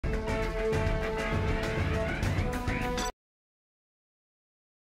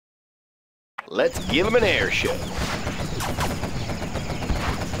Let's give him an air show.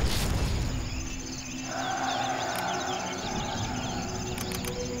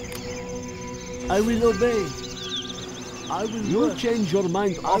 I will obey. I will You'll work. change your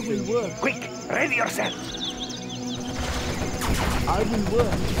mind I often. will work. Quick, ready yourself. I will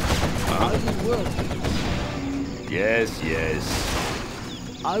work. I will work. Yes, yes.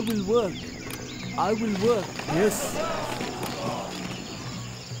 I will work. I will work. Yes.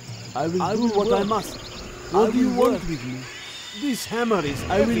 I will do what I must. What do you want with me? This hammer is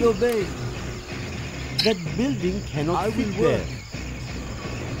heavy. I will obey. That building cannot I fit will there. work.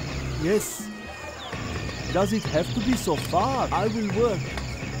 Yes. Does it have to be so far? I will work.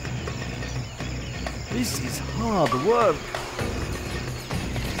 This is hard work.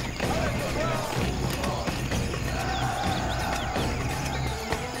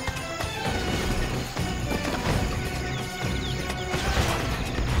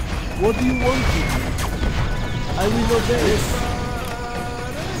 What do you want with me? I will obey. Yes.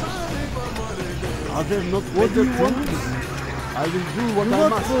 Are there not What do you better want tools? with me? I will do what Do I not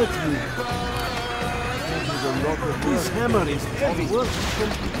must. hurt me. That is a lot of this hammer is heavy. Our work is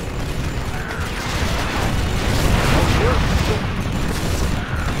complete.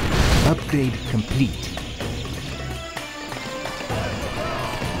 Upgrade complete.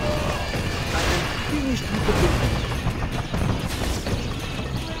 I am finished with the building.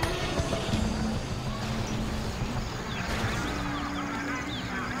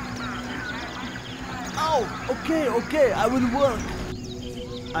 Okay, I will work.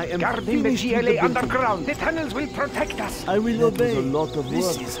 I am Guarding the finished with GLA the building. underground. The tunnels will protect us. I will That obey. was a lot of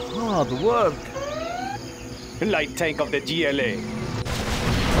This work. is hard work. Light tank of the GLA.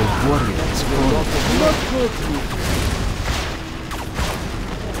 A warrior has fallen. Do not hurt me.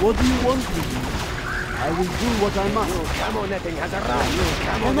 What do you want with me? I will do what I must. New camo netting has arrived. New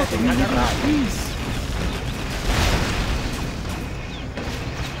camo Cannot netting we has live in arrived. peace?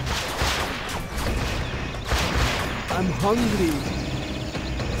 I'm hungry.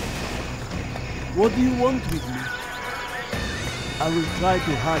 What do you want with me? I will try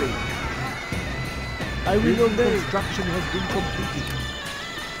to hurry. I will Building obey. construction has been completed.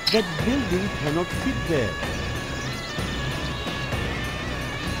 That building cannot fit there.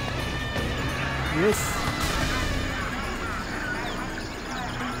 Yes.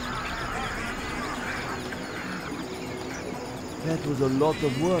 That was a lot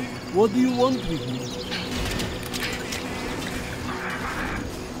of work. What do you want with me?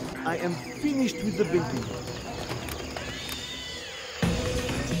 I am finished with the building.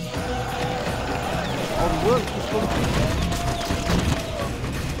 Our work is complete.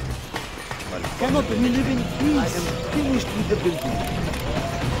 Cannot we live in peace? I am finished with the building.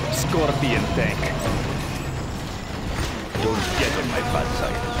 Scorpion tank. Don't get on my bad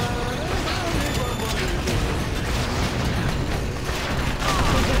side.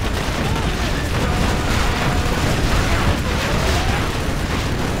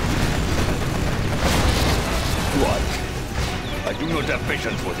 What? I do not have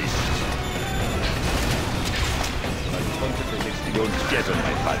patience for this. Don't get on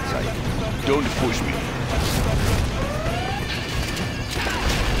my bad side. Don't push me.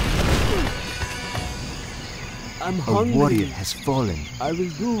 I'm A hungry. warrior has fallen. I will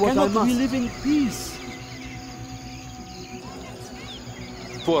do what I Cannot must. we live in peace?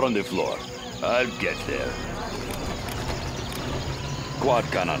 4 on the floor. I'll get there. Quad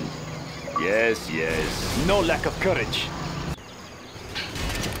cannon. Yes, yes. No lack of courage.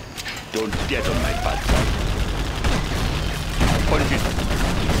 Don't get on my bad side. Punch it.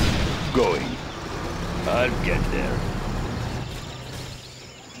 Going. I'll get there.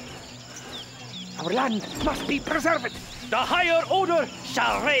 Our land must be preserved. The higher order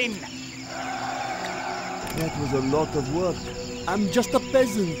shall reign. That was a lot of work. I'm just a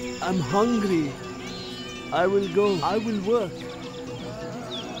peasant. I'm hungry. I will go. I will work.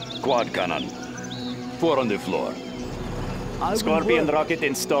 Quad cannon. 4 on the floor. I Scorpion will work. rocket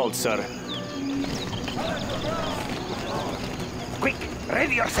installed, sir. Quick,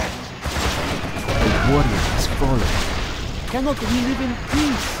 ready yourself. A warrior has fallen. Cannot we live in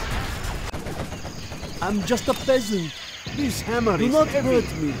peace? I'm just a peasant. This hammer Do is not heavy.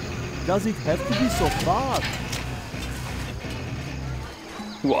 hurt me. Does it have to be so far?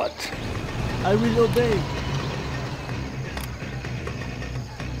 What? I will obey.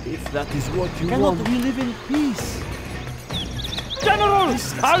 If that is what you Cannot want. we live in peace? General,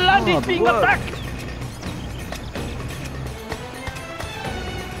 our land is hard being work. attacked.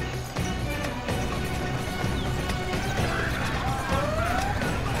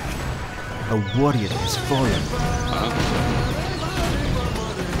 A warrior has fallen.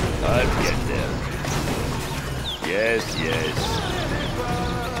 I'll get there. Yes, yes.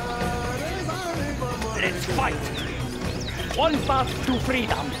 Let's fight. One path to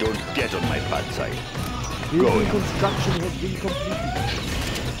freedom. Don't get on my bad side. Building construction has been completed.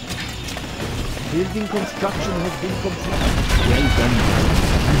 Building construction has been completed. Well done, General.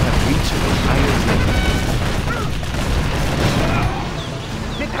 You have reached a higher level.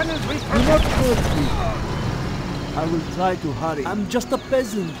 The tunnels will Do not hurt me. I will try to hurry. I'm just a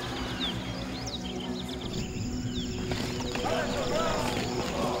peasant.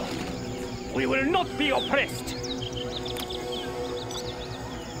 We will not be oppressed.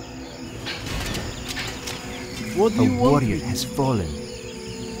 What do A you want? warrior has fallen.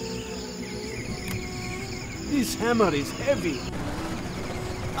 This hammer is heavy.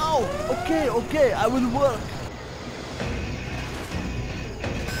 Oh, okay, I will work.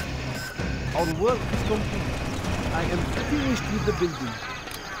 Our work is complete. I am finished with the building.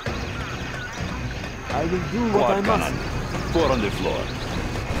 I will do what I must. Four on the floor.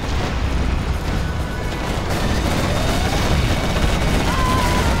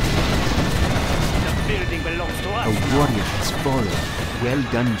 The building belongs to us. A warrior has fallen. Well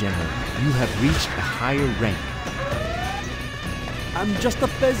done, General. You have reached a higher rank. I'm just a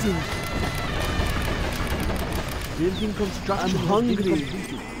peasant. Building construction I'm has hungry. been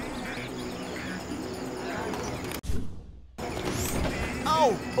completed.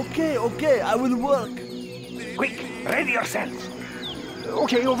 Oh, okay, I will work. Quick, ready yourselves.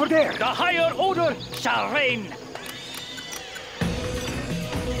 Okay, over there. The higher order shall reign.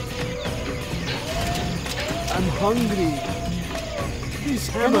 I'm hungry. This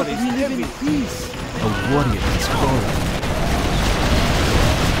hammer is live in heavy. peace. A warrior has fallen.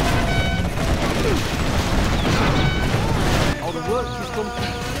 Our work is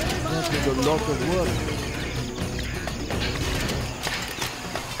complete. That is a lot of work.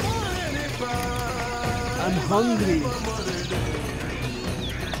 I'm hungry.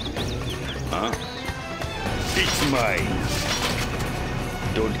 Huh? It's mine.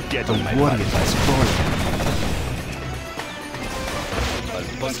 Don't get A on my warrior bad has side. fallen. I'll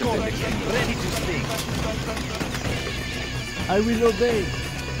punch him in the kidney. Ready to speak. I will obey.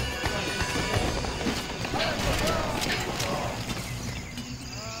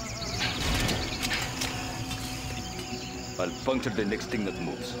 I'll puncture the next thing that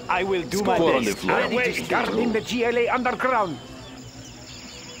moves. I will do my Score best. on the floor. Always guarding the GLA underground.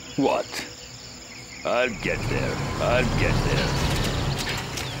 What? I'll get there. I'll get there.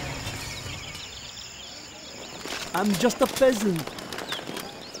 I'm just a peasant.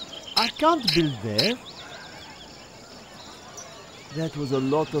 I can't build there. That was a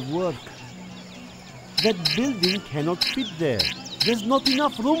lot of work. That building cannot fit there. There's not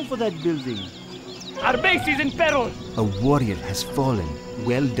enough room for that building. Our base is in peril. A warrior has fallen.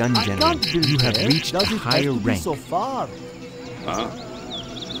 Well done, I General. can't build You have there. reached Does a it higher have to be rank. so far? Huh?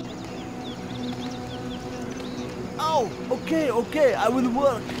 Oh, okay, I will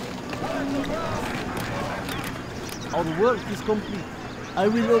work. Our work is complete. I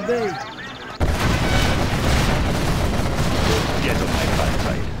will obey. Get on my bad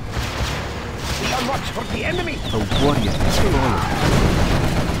side. Be on watch for the enemy. A warrior has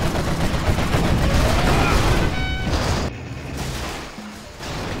fallen.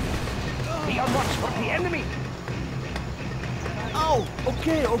 Be on watch for the enemy. Oh,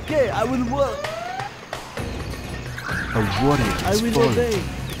 okay, I will work. A warrior I has will fallen. obey.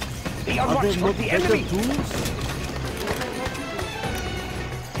 Be on Are watch there for not the better enemy. tools?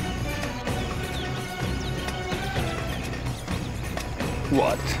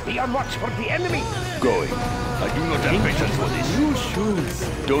 What? Be on watch for the enemy. Going. I do not have patience for this. New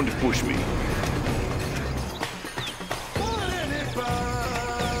shoes. Don't push me.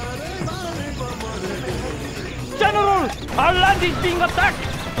 General, our land is being attacked.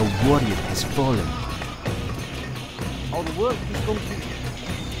 A warrior has fallen. Our work is complete.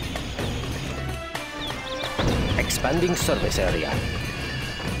 Expanding service area.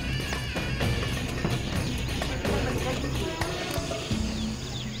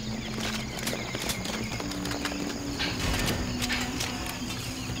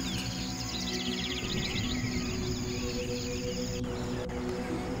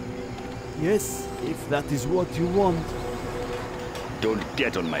 Yes, if that is what you want. Don't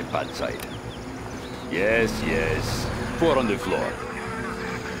get on my bad side. Yes, yes. Four on the floor.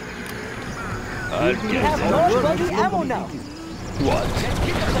 I'll get Our there. work Bloody is ammo complete. now. What?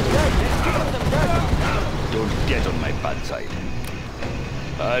 Don't get on my bad side.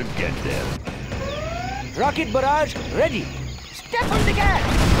 I'll get there. Rocket barrage ready. Step on the gas.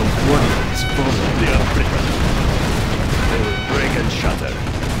 A warrior has fallen. They are brittle. They will break and shatter.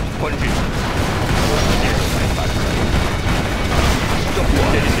 Punch it. Get on my backside. Stop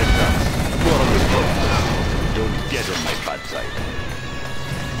dead in your tracks. Four on the floor. Don't get on my bad side.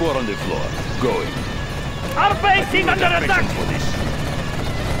 Four on the floor. Going. Our base is under attack! For this.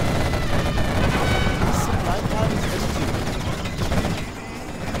 Supply car is empty.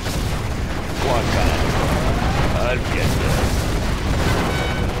 One cannon. I'll get there.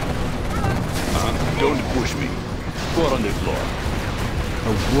 Don't push me. Four on the floor.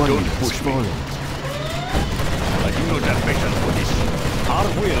 A warrior Don't has push me. fallen. I do not have patience for this. Our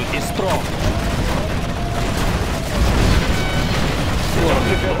will is strong. Four on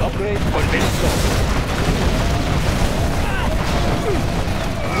the floor. Upgrade. On this floor.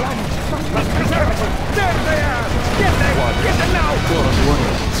 There they are! Get them! Get them now! Four on the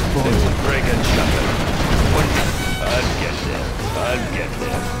Warrior has fallen. break and shatter. I'll get there. I'll get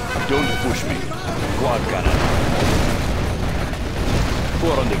there. Don't push me. Quad cannon.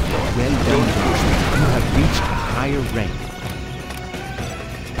 Four on the floor. Well done, Don't push me. You have reached a higher rank.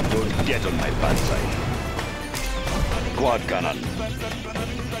 Don't get on my bad side. Quad cannon.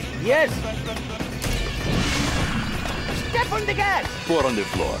 Yes! Step on the gas! Four on the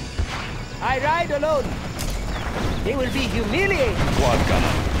floor. I ride alone. They will be humiliated. Quad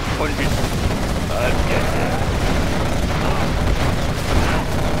cannon. Punch it. I'll get there.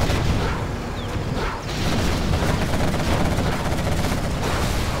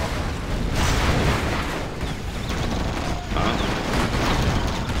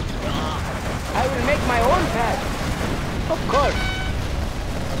 I will make my own path. Of course.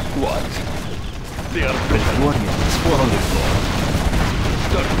 What? They are present. Warrior has Four on the floor.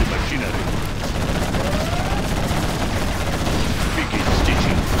 Start the machinery. Begin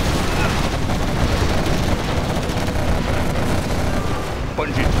stitching.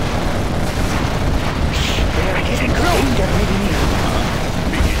 Punch it. They are getting close. Danger may be near.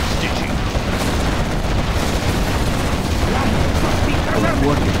 Begin stitching. Must be a preserved.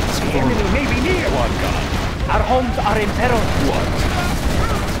 warrior has The fallen. enemy may be near. Quad cannon. Our homes are in peril. What?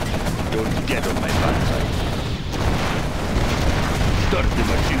 Don't get on my bad side. Start the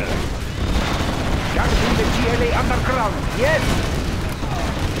machinery. Guarding the GLA underground. Yes.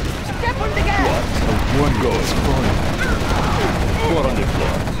 Step on the gas. What? A warrior has fallen. Four on the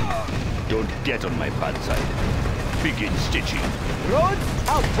floor. Don't get on my bad side. Begin stitching. Roads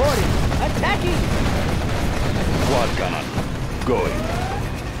outboarding. Attacking. Quad cannon. Going.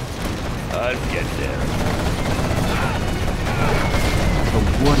 I'll get there. A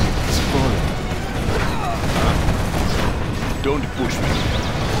warrior has fallen. Don't push me.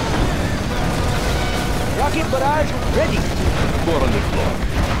 Rocket barrage ready. Four on the floor.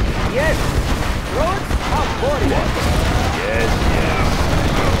 Yes. Roads outboarding. Yes, yes.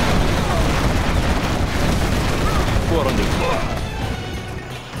 Four on the floor.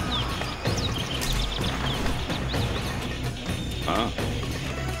 Huh?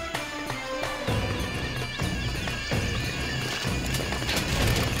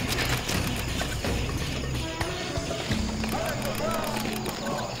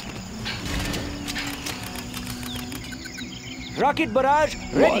 Rocket barrage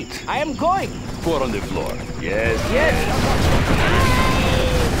ready. What? I am going. Four on the floor. Yes, Yes.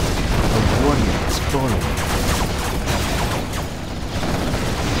 A warrior has fallen.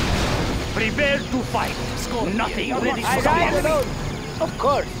 Prepare to fight. Nothing ready. I ride alone. Of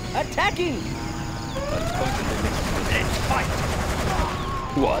course. Attacking. Let's fight.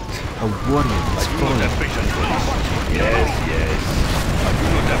 What? A warrior I has do not fallen. have patience for this. Yes, yes. I do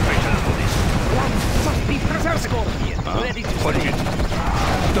not have patience for this. Land must be preserved. Ready to Punch it.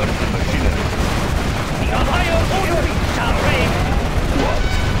 Start the machinery. The higher order shall reign. What?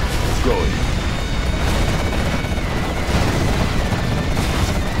 Going.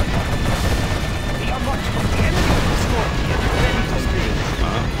 We are much from the enemy. Scorpion ready to speak.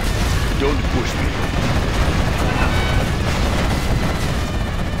 Don't push me.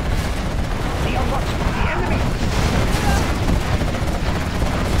 We are much from the enemy.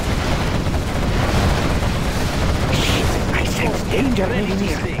 I sense danger very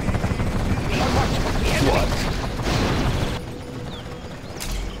near. We are much from the enemy. What?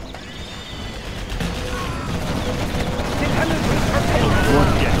 The tunnel will propel.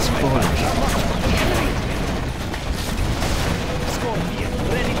 Warrior has fallen. Scorpion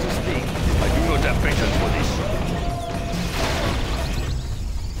ready to speak. I do not have patience for this.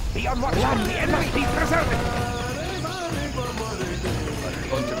 We are much from the enemy. Must be preserved.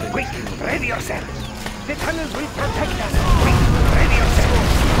 Quick, ready yourself. The tunnel will protect us. Quick, ready yourself.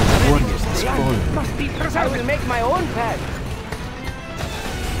 A warrior has fallen. Must be preserved. I will make my own path.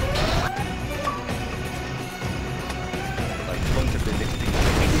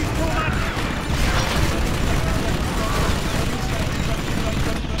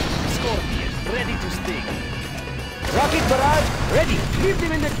 leave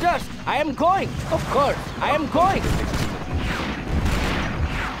them in the dust. I am going. Of course, I am going.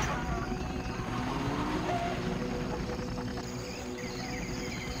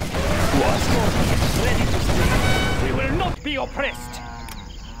 Ready to stay. We will not be oppressed.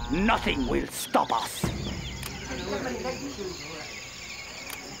 Nothing will stop us.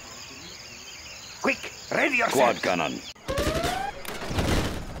 Quick, ready yourself. Quad cannon.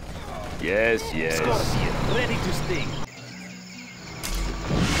 Yes, yes. Ready to sting.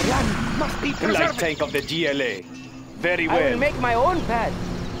 Run must be Light preserved. tank of the GLA. Very I will well. make my own pad.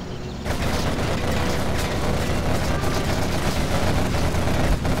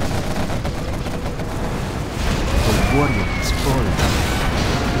 The warrior has fallen.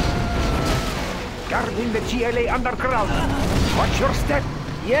 Guarding the GLA underground. Watch your step.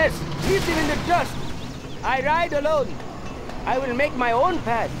 Yes, leave them in the dust. I ride alone. I will make my own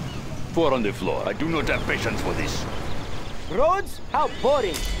pad. 4 on the floor. I do not have patience for this. Roads? How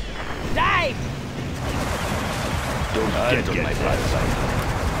boring. Dive! Don't get on my bad side.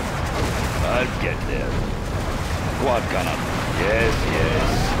 I'll get there. Quad cannon. Yes, yes.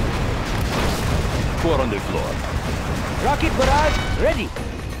 4 on the floor. Rocket barrage, ready.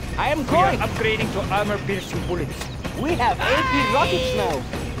 I am going. upgrading to armor-piercing bullets. We have AP rockets now.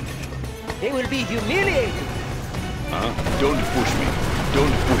 They will be humiliated. Huh? Don't push me.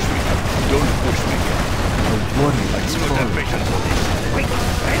 Don't push me. Don't push me. The warrior I has do not have fallen. patience for this. Quick,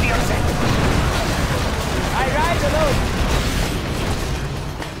 ready yourself. I ride alone.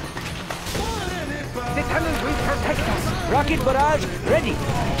 The tunnels will protect us. Rocket barrage, ready.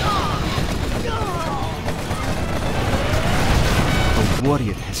 The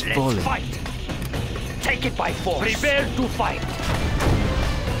warrior has fallen. Fight. Take it by force. Prepare to fight.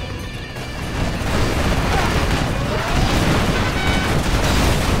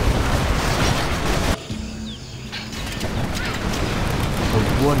 The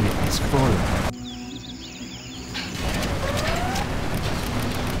warrior has fallen.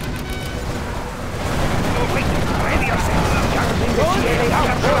 Quick, ready yourself. Guarding the GLA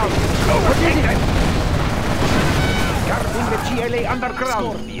underground. Protect them. Guarding the GLA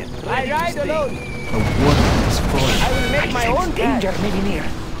underground. I ride alone. The warrior has fallen. I will make my own pad. Danger may be near.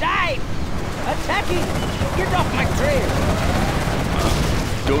 Dive! Attacking! Get off my trail!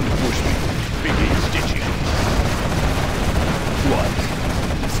 Don't push me. Begin stitching. What?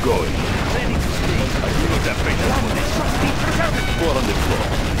 It's going. Ready to stay. I do not have patience for this. Must be preserved. 4 on the floor.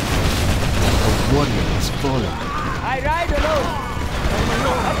 The warrior has fallen. I ride alone.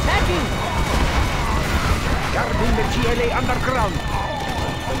 Attacking! Guarding the GLA underground.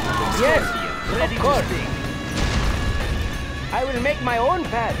 Yes, ready of course. I will make my own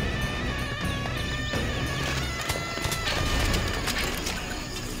pad.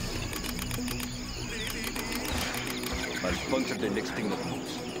 I'll sponsor the next thing that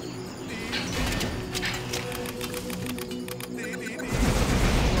moves.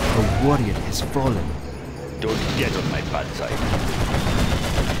 The warrior has fallen. Don't get on my bad side.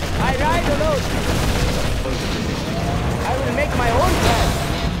 I ride alone. I will make my own pad.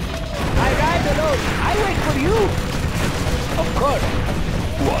 I ride alone. I wait for you. Of course.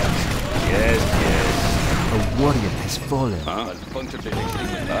 What? Yes, yes. The warrior has fallen. Huh? I'll sponsor the next thing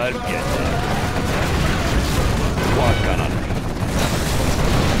that moves. I'll get there. Quad cannon.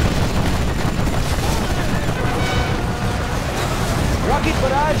 Rocket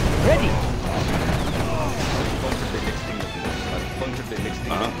barrage, ready. Sponsor the next thing that moves. I'll sponsor the next thing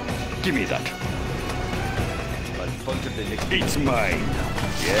that moves. Give me that. I'll sponsor the next thing. It's mine.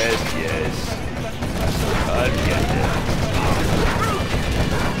 Yes, yes. I'll get there.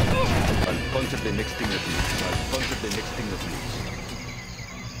 I'll sponsor the next thing that moves. I'll sponsor the next thing that moves.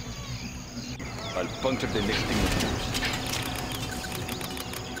 I'll puncture the next thing that moves.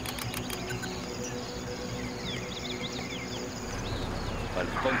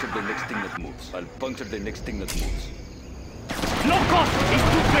 I'll puncture the next thing that moves. I'll puncture the next thing that moves. No cost! It's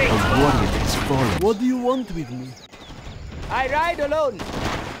too great! The warrior has fallen. What do you want with me? I ride alone.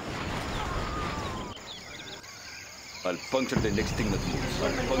 I'll puncture the next thing that moves.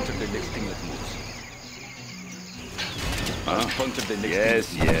 I'll puncture the next thing that moves. I'll puncture the next thing.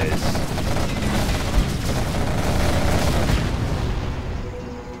 Yes, yes.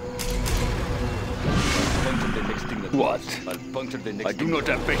 What? I'll puncture the next. I do not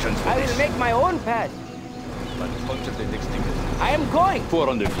have patience for I this. will make my own pad. I'll puncture the next thing. I am going. 4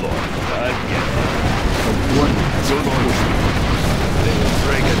 on the floor. I'll get there. The warrior has Don't fallen. push me. They will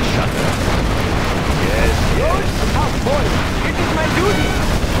break and shatter. Yes, Road, yes. how boy. It is my duty.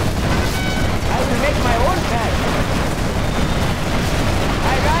 I will make my own pad.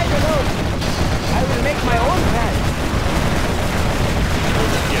 I ride alone. I will make my own pad.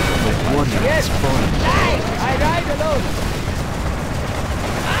 Yes! I ride alone!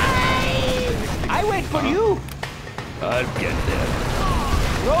 I wait for you! I'll get there.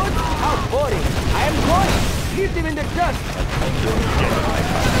 Road? How boring! I am going! Leave them in the dust! Don't get on my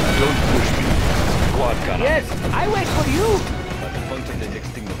path. Don't push me. Quad gunner. Yes! I wait for you! I'll puncture the next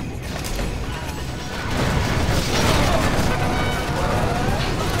thing that moves.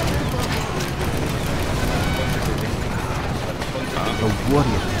 A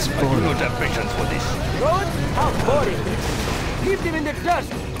warrior has I do fallen. not have patience for this. Road? How boring! Leave them in the dust!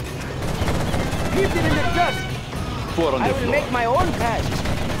 Leave them in the dust! 4 on I the will floor. make my own path!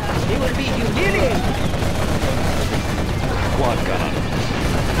 It will be humiliating! Quad gunner.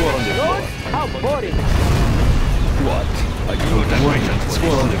 4 on the floor. Road? How boring! What? I do not have patience for this.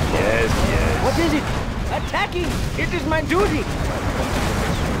 4 on the floor. Yes, yes. What is it? Attacking! It is my duty!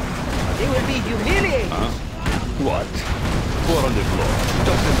 It will be humiliating! Huh? What? 4 on the floor.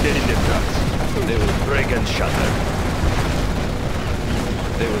 Stop them dead in their tracks. They will break and shatter.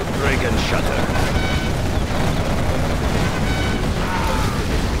 They will break and shatter.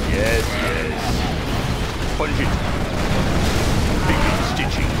 Yes, yes. Punch it. Begin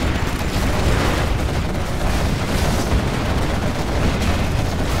stitching.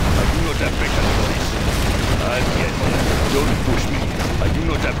 I do not have patience for this. I'll get there. Don't push me. I do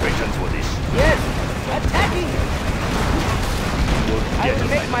not have patience for this. Yes! Attacking! Don't I get will on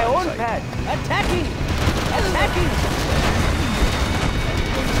make my own side. path! Attacking! Attacking!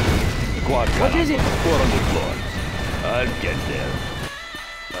 Quad What gunner. is it? 4 on the floor. I'll get there.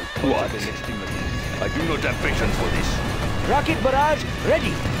 What? I do not have patience for this. Rocket barrage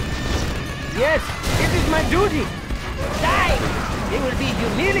ready! Yes! It is my duty! Die! It will be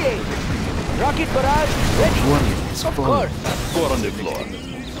humiliating! Rocket barrage ready! Warrior has Of fallen. course! 4 on the floor.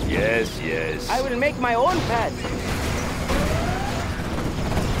 Yes, yes. I will make my own path!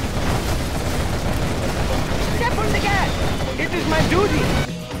 Step on the gas! It is my duty!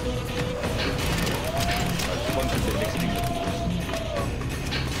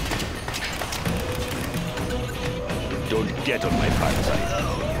 Don't get on my bad side.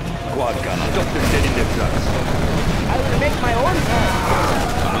 Quad gunner. Stop them dead in their tracks. I will make my own path!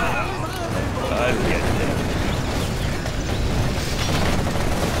 I'll get them.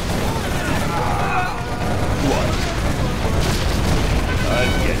 What?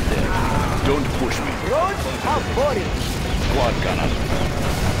 I'll get them. Don't push me. Road? How boring! Quad gunner.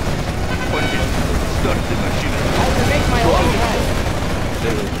 Punch it. Start the machinery. I will make my own path!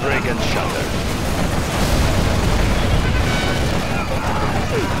 They will break and shatter.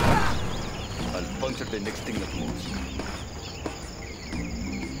 I'll puncture the next thing that moves.